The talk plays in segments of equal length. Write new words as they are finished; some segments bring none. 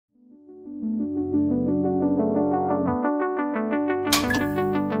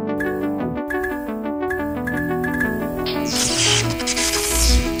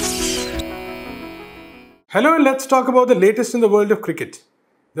Hello, and let's talk about the latest in the world of cricket.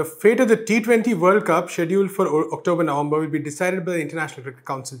 The fate of the T20 World Cup, scheduled for October-November, will be decided by the International Cricket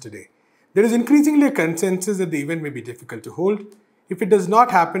Council today. There is increasingly a consensus that the event may be difficult to hold. If it does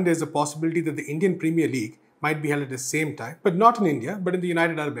not happen, there is a possibility that the Indian Premier League might be held at the same time, but not in India, but in the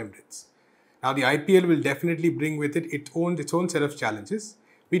United Arab Emirates. Now, the IPL will definitely bring with it its own set of challenges.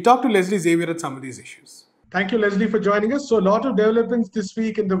 We talked to Leslie Xavier on some of these issues. Thank you, Leslie, for joining us. So, a lot of developments this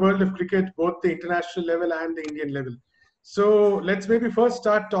week in the world of cricket, both the international level and the Indian level. So, let's maybe first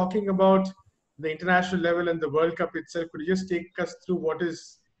start talking about the international level and the World Cup itself. Could you just take us through what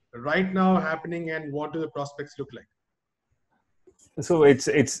is right now happening and what do the prospects look like? So it's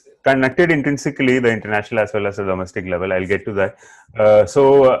connected intrinsically, the international as well as the domestic level. I'll get to that.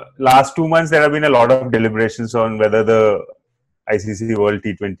 Last 2 months there have been a lot of deliberations on whether the ICC World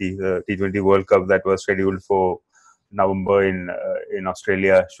T20, the T20 World Cup that was scheduled for November in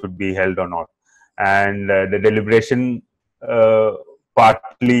Australia should be held or not. And the deliberation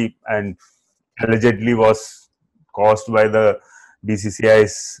partly and allegedly was caused by the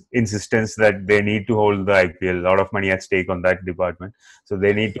BCCI's insistence that they need to hold the IPL. A lot of money at stake on that department, so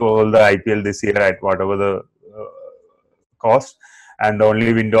they need to hold the IPL this year at whatever the cost. And the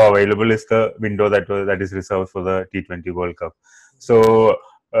only window available is the window that is reserved for the T20 World Cup. So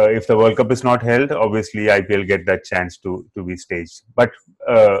if the World Cup is not held, obviously IPL get that chance to be staged. But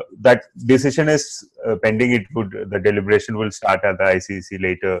that decision is pending. The deliberation will start at the ICC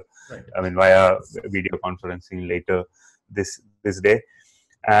later. Right. I mean, via video conferencing later this day,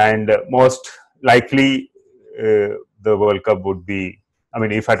 and most likely the World Cup would be, I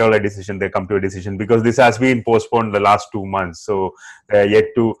mean, if at all they come to a decision, because this has been postponed the last 2 months. So they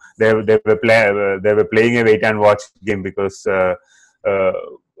were playing a wait and watch game, because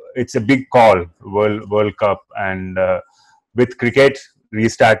it's a big call, World Cup, and with cricket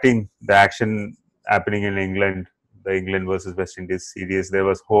restarting, the action happening in England, the England versus West Indies series, there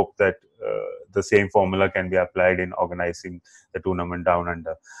was hope that the same formula can be applied in organizing the tournament down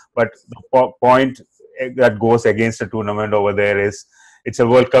under. But the point that goes against the tournament over there is, it's a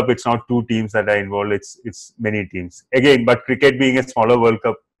World Cup. It's not 2 teams that are involved. It's many teams again. But cricket being a smaller World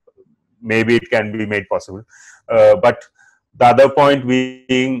Cup, maybe it can be made possible. But the other point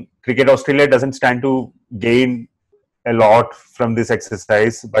being, Cricket Australia doesn't stand to gain a lot from this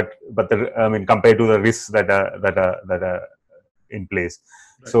exercise, but compared to the risks that are in place.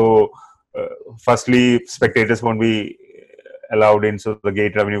 Right. So firstly, spectators won't be allowed in, so the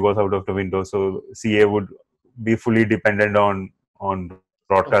gate revenue goes out of the window. So CA would be fully dependent on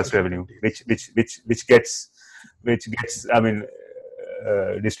broadcast revenue, which gets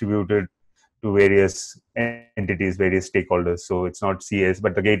distributed to various entities, various stakeholders. So it's not CA's,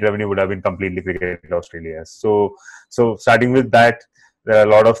 but the gate revenue would have been completely Cricket Australia's. So starting with that, there are a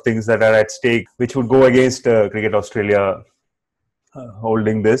lot of things that are at stake, which would go against Cricket Australia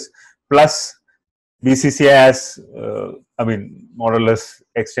holding this. Plus, BCCI has, more or less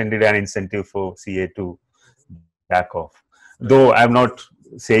extended an incentive for CA to back off. Though I'm not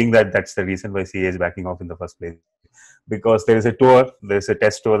saying that that's the reason why CA is backing off in the first place, because there is a tour, there's a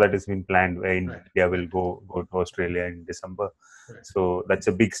test tour that has been planned where India will go to Australia in December. Right. So that's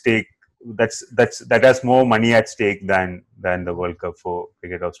a big stake. That has more money at stake than the World Cup for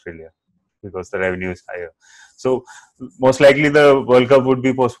Cricket Australia, because the revenue is higher. So most likely the World Cup would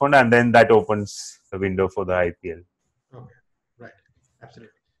be postponed, and then that opens the window for the IPL. Okay, right,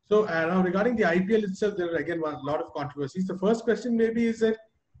 absolutely. So now regarding the IPL itself, there are again a lot of controversies. The first question maybe is that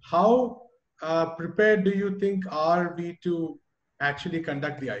how prepared do you think are we to actually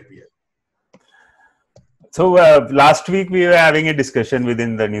conduct the IPL? So last week we were having a discussion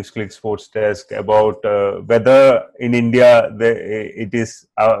within the NewsClick Sports Desk about whether in India it is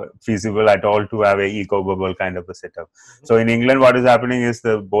feasible at all to have a eco bubble kind of a setup. Mm-hmm. So in England, what is happening is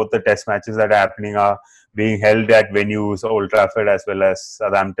both the test matches that are happening are being held at venues, Old Trafford as well as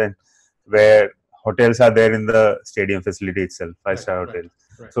Southampton, where hotels are there in the stadium facility itself, 5-star hotels.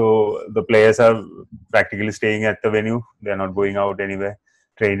 Right. So the players are practically staying at the venue. They are not going out anywhere,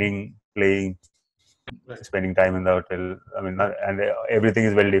 training, playing, spending time in the hotel. And everything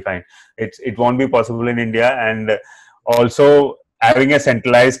is well defined. It won't be possible in India, and also having a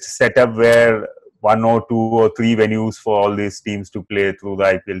centralized setup where 1 or 2 or 3 venues for all these teams to play through the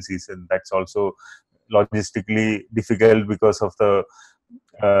IPL season. That's also logistically difficult because of the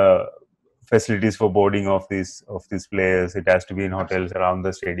facilities for boarding of these players. It has to be in hotels around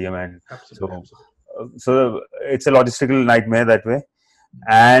the stadium, and so it's a logistical nightmare that way.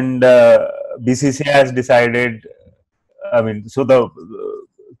 And BCCI has decided. So the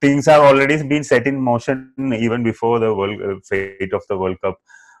things have already been set in motion even before the fate of the World Cup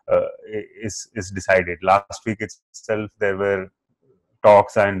is decided. Last week itself, there were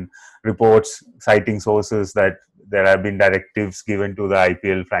talks and reports citing sources that there have been directives given to the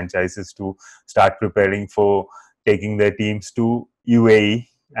IPL franchises to start preparing for taking their teams to UAE,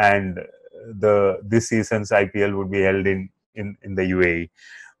 and this season's IPL would be held in the UAE.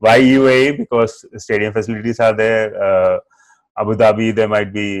 Why UAE? Because stadium facilities are there. Abu Dhabi, they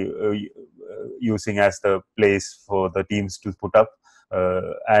might be using as the place for the teams to put up,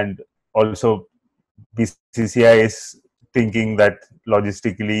 and also BCCI is thinking that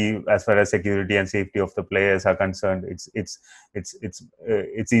logistically, as far as security and safety of the players are concerned, it's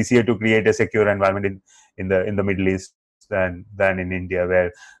easier to create a secure environment in the Middle East than in India, where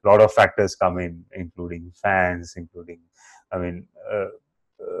a lot of factors come in, including fans, including, I mean,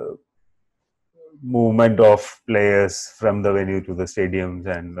 movement of players from the venue to the stadiums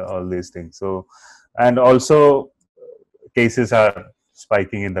and all these things. So, and also cases are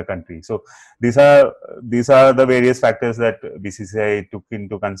spiking in the country. So these are the various factors that BCCI took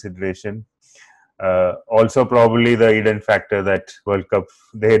into consideration. Also, probably the hidden factor that World Cup,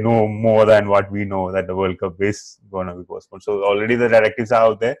 they know more than what we know, that the World Cup is going to be postponed. So already the directives are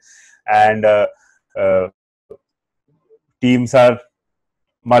out there, and teams are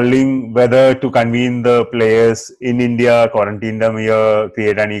mulling whether to convene the players in India, quarantine them here,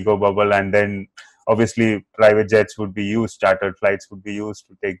 create an eco bubble, and then obviously private jets would be used, chartered flights would be used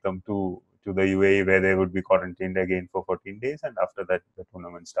to take them to the UAE, where they would be quarantined again for 14 days, and after that the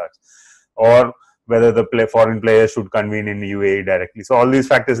tournament starts. Or whether the foreign players should convene in UAE directly. So all these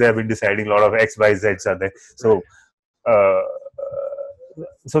factors they have been deciding. A lot of X, Y, Zs are there. So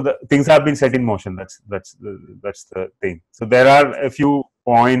so the things have been set in motion. That's the thing. So there are a few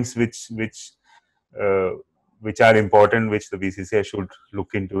points which are important, which the BCCI should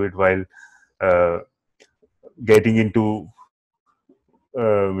look into it while getting into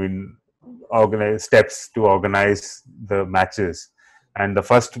organize steps to organize the matches. And the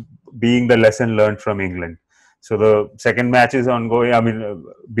first being the lesson learned from England. So the second match is ongoing. I mean,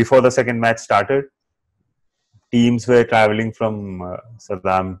 before the second match started, teams were traveling from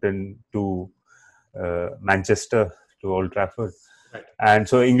Southampton to Manchester, to Old Trafford. Right. And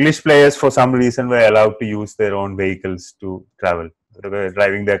so English players, for some reason, were allowed to use their own vehicles to travel. They were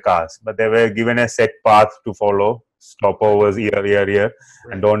driving their cars, but they were given a set path to follow, stopovers here,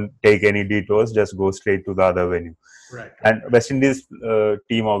 and don't take any detours, just go straight to the other venue. Right. And West Indies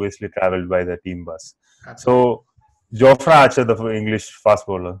team obviously traveled by the team bus. Absolutely. So Jofra Archer, the English fast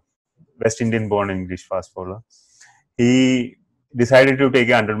bowler, West Indian born English fast bowler, he decided to take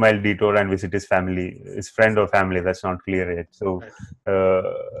a 100-mile detour and visit his family, his friend or family, that's not clear yet. So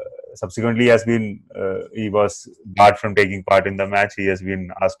subsequently he was barred from taking part in the match. He has been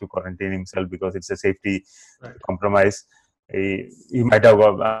asked to quarantine himself because it's a safety compromise. He might have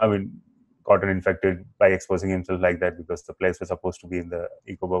gotten infected by exposing himself like that, because the players were supposed to be in the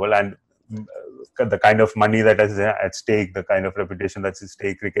eco bubble, and the kind of money that is at stake, the kind of reputation that's at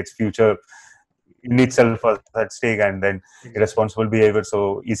stake, cricket's future in itself was at stake, and then irresponsible behavior.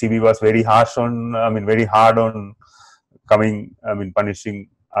 So ECB was very hard on punishing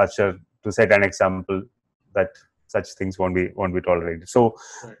Archer, to set an example that such things won't be tolerated. So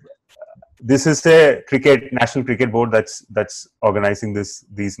this is a National Cricket Board that's organizing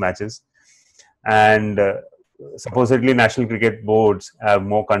these matches, and supposedly national cricket boards have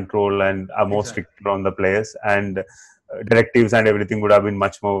more control and are more stricter on the players, and directives and everything would have been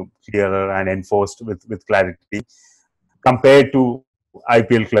much more clearer and enforced with clarity compared to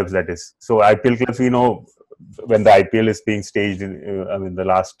IPL clubs, that is. So IPL clubs, we know, when the IPL is being staged in the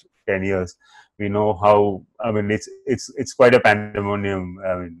last 10 years, we know how, it's quite a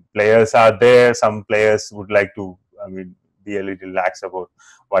pandemonium. Players are there. Some players would like to, be a little lax about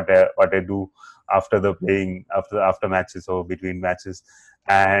what they do after the playing, after matches or between matches.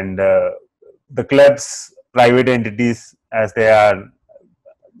 And the clubs, private entities, as they are,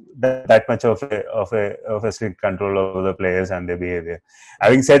 that much of a strict control over the players and their behavior.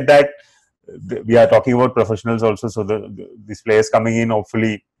 Having said that, we are talking about professionals also, so these players coming in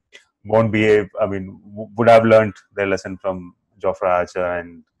hopefully won't behave. Would have learned their lesson from Jofra Archer,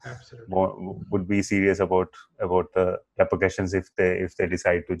 and would be serious about the repercussions if they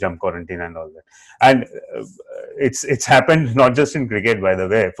decide to jump quarantine and all that. And it's happened not just in cricket, by the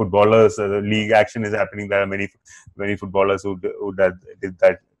way. Footballers, the league action is happening. There are many footballers who did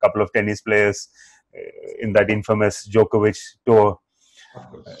that. A couple of tennis players in that infamous Djokovic tour,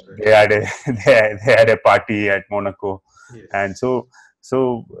 they had a party at Monaco. Yes. And so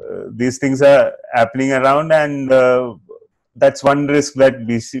these things are happening around, and that's one risk that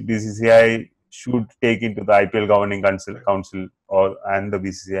BCCI should take into the IPL governing council or and the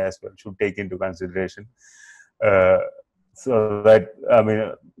BCCI as well should take into consideration, so that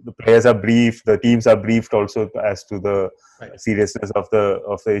the players are briefed, the teams are briefed also as to the seriousness of the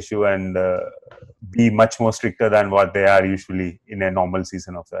issue, and be much more stricter than what they are usually in a normal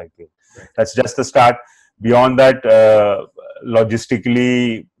season of the IPL. That's just the start. Beyond that,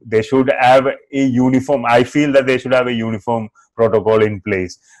 logistically, they should have a uniform. I feel that they should have a uniform protocol in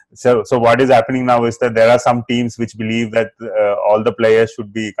place. So what is happening now is that there are some teams which believe that all the players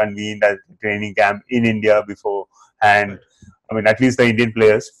should be convened at training camp in India before, and at least the Indian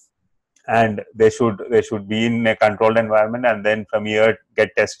players, and they should be in a controlled environment, and then from here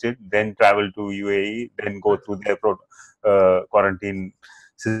get tested, then travel to UAE, then go through their quarantine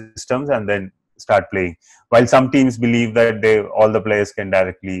systems, and then start playing. While some teams believe that all the players can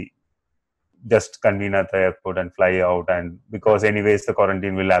directly just convene at the airport and fly out, and because anyways the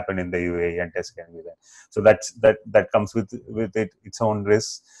quarantine will happen in the UAE and test can be there. So that comes with its own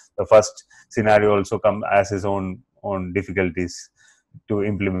risks. The first scenario also come as its own difficulties to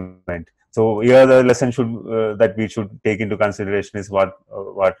implement. So here the lesson that we should take into consideration is what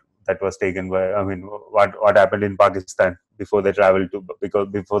that was taken by, what happened in Pakistan before they traveled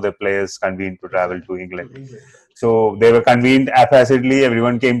before the players convened to travel to England. So they were convened haphazardly,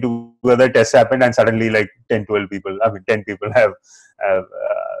 everyone came together, tests happened, and suddenly like 10 people have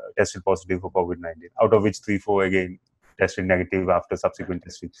tested positive for COVID-19, out of which 3-4 again tested negative after subsequent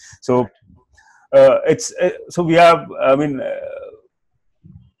testing. So we have,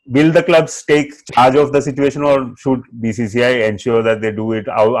 will the clubs take charge of the situation, or should BCCI ensure that they do it?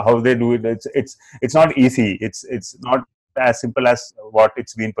 How they do it? It's not easy. It's not as simple as what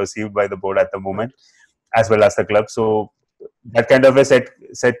it's been perceived by the board at the moment, as well as the club. So that kind of a set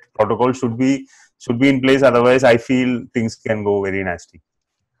protocol should be in place. Otherwise, I feel things can go very nasty.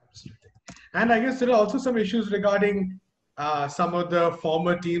 Absolutely. And I guess there are also some issues regarding some of the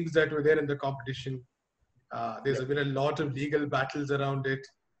former teams that were there in the competition. There's been a lot of legal battles around it.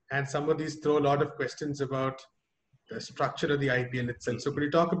 And some of these throw a lot of questions about the structure of the IPL itself. So could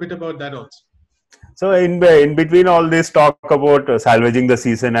you talk a bit about that also? So in between all this talk about salvaging the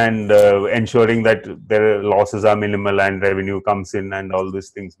season and ensuring that their losses are minimal and revenue comes in and all these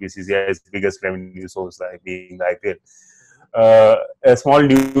things, BCCI's biggest revenue source being the IPL. A small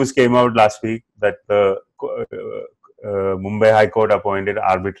news came out last week that the Mumbai High Court appointed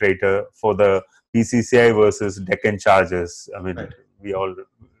arbitrator for the BCCI versus Deccan Chargers. We all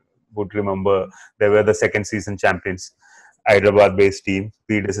would remember they were the second season champions, Hyderabad-based team,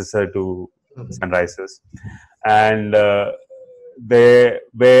 predecessor to Sunrisers, and they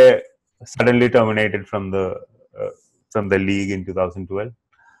were suddenly terminated from the league in 2012,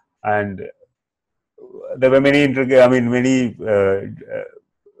 and there were many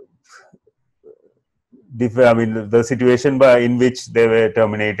the situation in which they were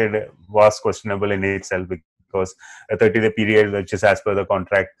terminated was questionable in itself, because a 30-day period, which is as per the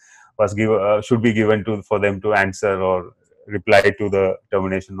contract, should be given for them to answer or reply to the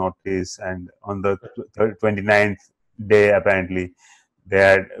termination notice. And on the 29th day, apparently, they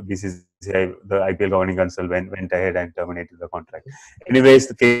had BCCI, the IPL governing council, went ahead and terminated the contract. Anyways,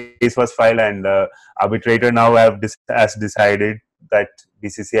 the case was filed, and arbitrator now has decided that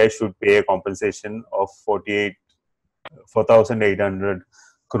BCCI should pay a compensation of 4,800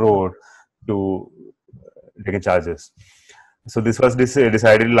 crore to Deccan Chargers. So this was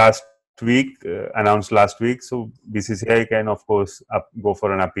decided last week, announced last week. So BCCI can, of course, go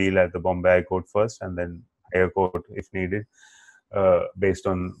for an appeal at the Bombay High Court first, and then higher court if needed, based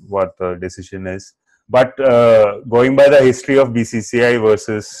on what the decision is. But going by the history of BCCI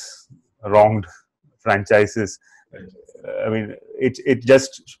versus wronged franchises, it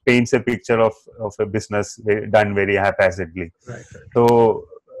just paints a picture of a business done very haphazardly. Right. So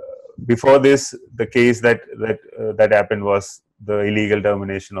before this, the case that happened was the illegal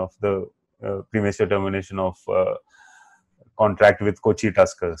termination of the premature termination of contract with Kochi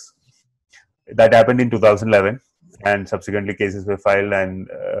Tuskers. That happened in 2011, and subsequently cases were filed. And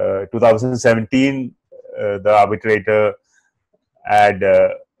 2017, the arbitrator had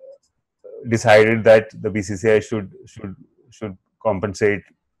decided that the BCCI should compensate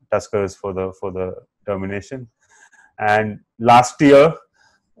Tuskers for the termination. And last year,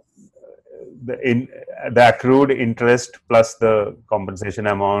 the accrued interest plus the compensation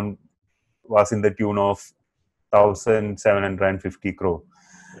amount was in the tune of 1,750 crore.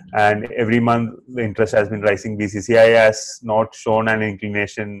 And every month the interest has been rising. BCCI has not shown an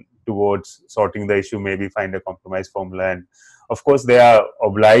inclination towards sorting the issue, maybe find a compromise formula. And of course, they are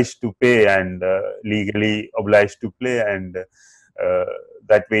obliged to pay and legally obliged to play. And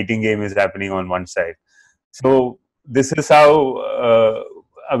that waiting game is happening on one side. So this is how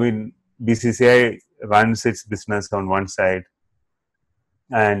BCCI runs its business on one side,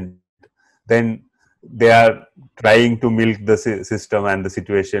 and then they are trying to milk the system and the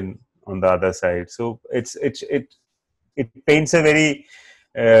situation on the other side. So it paints a very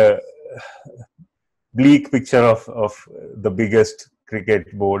bleak picture of the biggest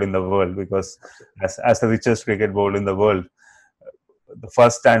cricket board in the world, because as the richest cricket board in the world, the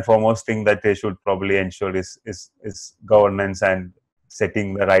first and foremost thing that they should probably ensure is governance and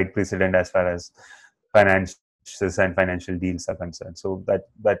setting the right precedent as far as finances and financial deals are concerned. So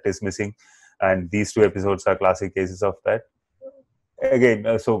that is missing, and these two episodes are classic cases of that. Again,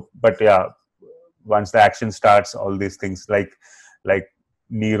 once the action starts, all these things like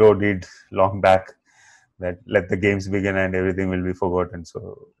Nero did long back, that let the games begin and everything will be forgotten.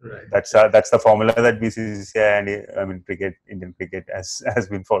 So that's the formula that BCCI and Indian cricket has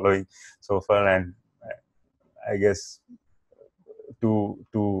been following so far, and I guess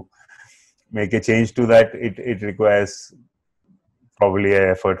to make a change to that, it requires probably an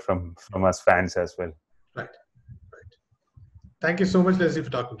effort from us fans as well. Right. Thank you so much, Leslie,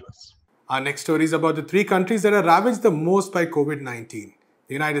 for talking to us. Our next story is about the three countries that are ravaged the most by COVID-19: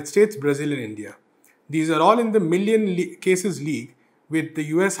 the United States, Brazil, and India. These are all in the million cases league, with the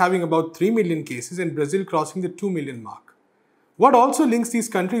US having about 3 million cases and Brazil crossing the 2 million mark. What also links these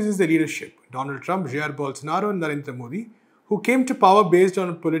countries is the leadership: Donald Trump, Jair Bolsonaro, and Narendra Modi, who came to power based on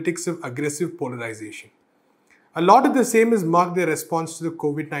a politics of aggressive polarization. A lot of the same has marked their response to the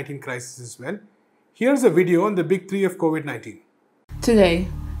COVID-19 crisis as well. Here's a video on the big three of COVID-19. Today,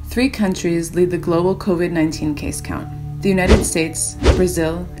 3 countries lead the global COVID-19 case count: the United States,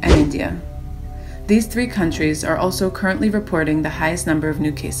 Brazil, and India. These 3 countries are also currently reporting the highest number of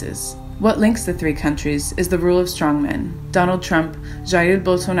new cases. What links the 3 countries is the rule of strongmen: Donald Trump, Jair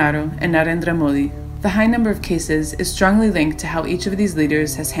Bolsonaro, and Narendra Modi. The high number of cases is strongly linked to how each of these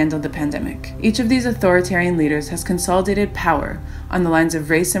leaders has handled the pandemic. Each of these authoritarian leaders has consolidated power on the lines of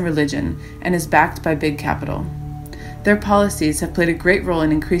race and religion and is backed by big capital. Their policies have played a great role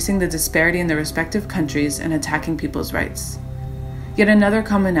in increasing the disparity in their respective countries and attacking people's rights. Yet another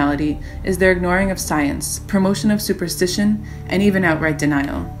commonality is their ignoring of science, promotion of superstition, and even outright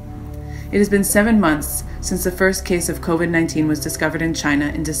denial. It has been 7 months since the first case of COVID-19 was discovered in China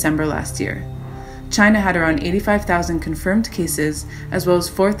in December last year. China had around 85,000 confirmed cases, as well as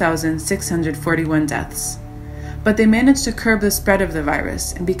 4,641 deaths. But they managed to curb the spread of the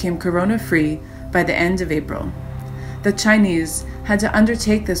virus and became corona-free by the end of April. The Chinese had to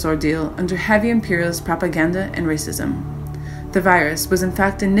undertake this ordeal under heavy imperialist propaganda and racism. The virus was in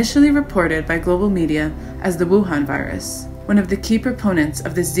fact initially reported by global media as the Wuhan virus. One of the key proponents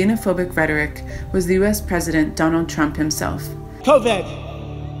of this xenophobic rhetoric was the US President Donald Trump himself. COVID.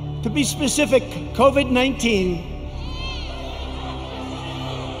 To be specific, COVID-19.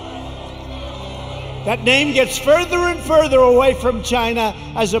 That name gets further and further away from China,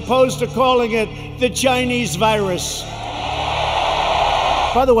 as opposed to calling it the Chinese virus.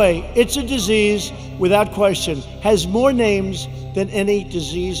 By the way, it's a disease, without question, has more names than any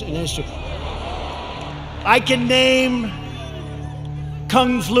disease in history. I can name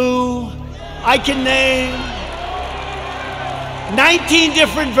Kung Flu. I can name 19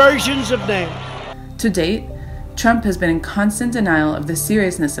 different versions of names. To date, Trump has been in constant denial of the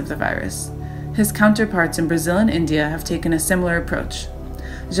seriousness of the virus. His counterparts in Brazil and India have taken a similar approach.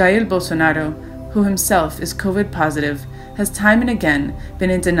 Jair Bolsonaro, who himself is COVID positive, has time and again been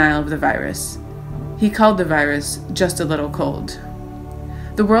in denial of the virus. He called the virus just a little cold.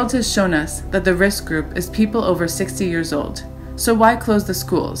 The world has shown us that the risk group is people over 60 years old, so why close the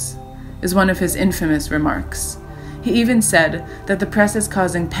schools? Is one of his infamous remarks. He even said that the press is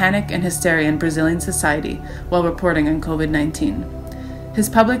causing panic and hysteria in Brazilian society while reporting on COVID-19. His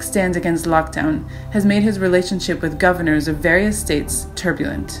public stand against lockdown has made his relationship with governors of various states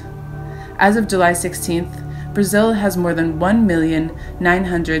turbulent. As of July 16th, Brazil has more than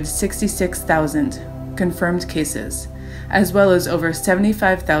 1,966,000 confirmed cases, as well as over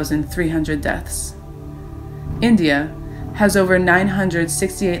 75,300 deaths. India has over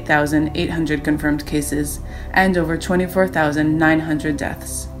 968,800 confirmed cases and over 24,900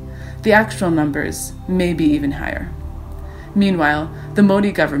 deaths. The actual numbers may be even higher. Meanwhile, the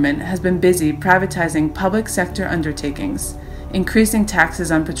Modi government has been busy privatizing public sector undertakings, increasing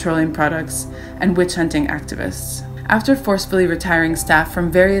taxes on petroleum products, and witch-hunting activists. After forcefully retiring staff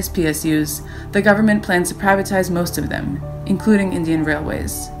from various PSUs, the government plans to privatize most of them, including Indian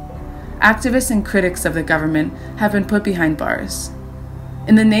Railways. Activists and critics of the government have been put behind bars.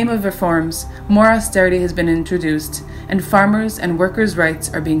 In the name of reforms, more austerity has been introduced, and farmers' and workers' rights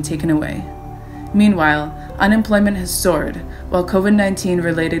are being taken away. Meanwhile, unemployment has soared, while COVID-19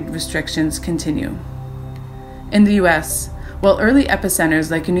 related restrictions continue. In the US, while early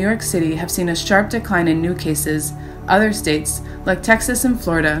epicenters like New York City have seen a sharp decline in new cases, other states, like Texas and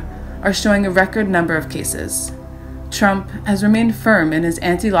Florida, are showing a record number of cases. Trump has remained firm in his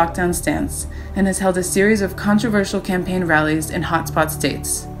anti-lockdown stance and has held a series of controversial campaign rallies in hotspot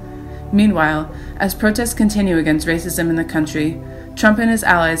states. Meanwhile, as protests continue against racism in the country, Trump and his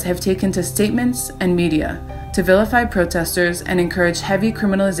allies have taken to statements and media to vilify protesters and encourage heavy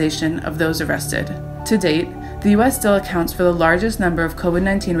criminalization of those arrested. To date, the US still accounts for the largest number of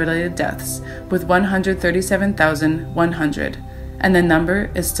COVID-19 related deaths, with 137,100, and the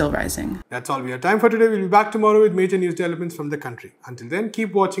number is still rising. That's all we have time for today. We'll be back tomorrow with major news developments from the country. Until then,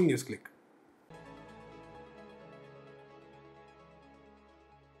 keep watching NewsClick.